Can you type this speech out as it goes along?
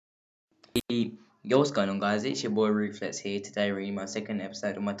Yo, what's going on, guys? It's your boy Reflex here. Today, reading my second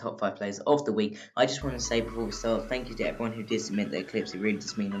episode of my top 5 players of the week. I just want to say before we start, thank you to everyone who did submit their clips. It really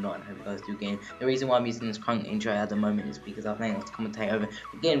does mean a lot, and I hope you guys do again. The reason why I'm using this crunk intro at the moment is because I've been able to commentate over.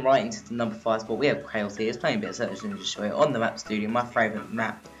 We're getting right into the number 5 spot. We have Chaos here. It's playing a bit of Search and Destroy on the map studio, my favourite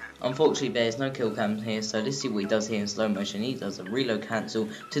map. Unfortunately, there's no kill cam here, so let's see what he does here in slow motion. He does a reload cancel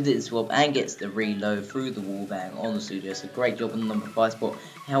to the swap and gets the reload through the wall bang on the studio. So great job on the number 5 spot.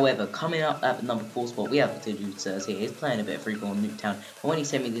 However, coming up at the number 4 spot, we have the dude here. He's playing a bit of free ball in Newtown. But when he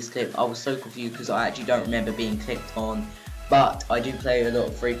sent me this clip, I was so confused because I actually don't remember being clicked on. But I do play a lot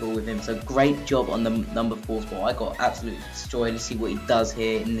of free ball with him, so great job on the number 4 spot. I got absolutely destroyed. Let's see what he does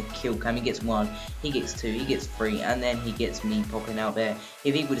here in the kill cam. He gets 1, he gets 2, he gets 3, and then he gets me popping out there.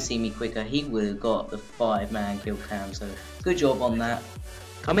 If he would have seen me quicker, he would have got the 5-man kill cam, so good job on that.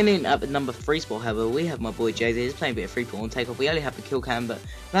 Coming in at the number 3 spot, however, we have my boy Jay-Z. He's playing a bit of free ball on takeoff. We only have the kill cam, but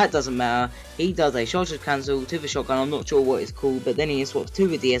that doesn't matter. He does a shotgun cancel to the shotgun. I'm not sure what it's called, but then he swaps to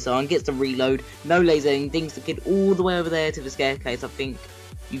the DSR and gets the reload. No lasering, dings the kid all the way over there to the staircase. I think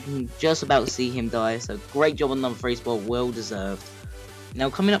you can just about see him die. So great job on number 3 spot, well deserved.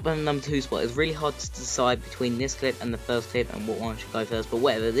 Now coming up on the number 2 spot, it's really hard to decide between this clip and the first clip and what one should go first, but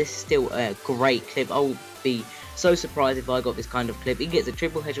whatever, this is still a great clip. I will be so surprised if I got this kind of clip. He gets a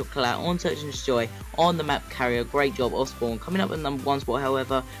triple headshot collab on Search and Destroy on the map carrier. Great job off spawn. Coming up at number 1 spot,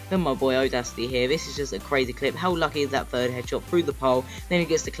 however, then my boy Audacity here. This is just a crazy clip. How lucky is that third headshot through the pole? Then he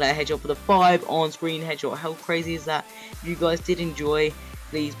gets the clear headshot for the 5 on screen headshot. How crazy is that? If you guys did enjoy,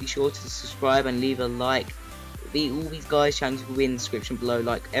 please be sure to subscribe and leave a like. All these guys' channels will be in the description below,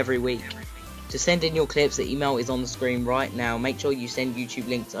 like every week. To send in your clips, the email is on the screen right now. Make sure you send YouTube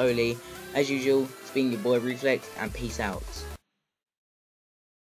links only. As usual, it's been your boy Reflex, and peace out.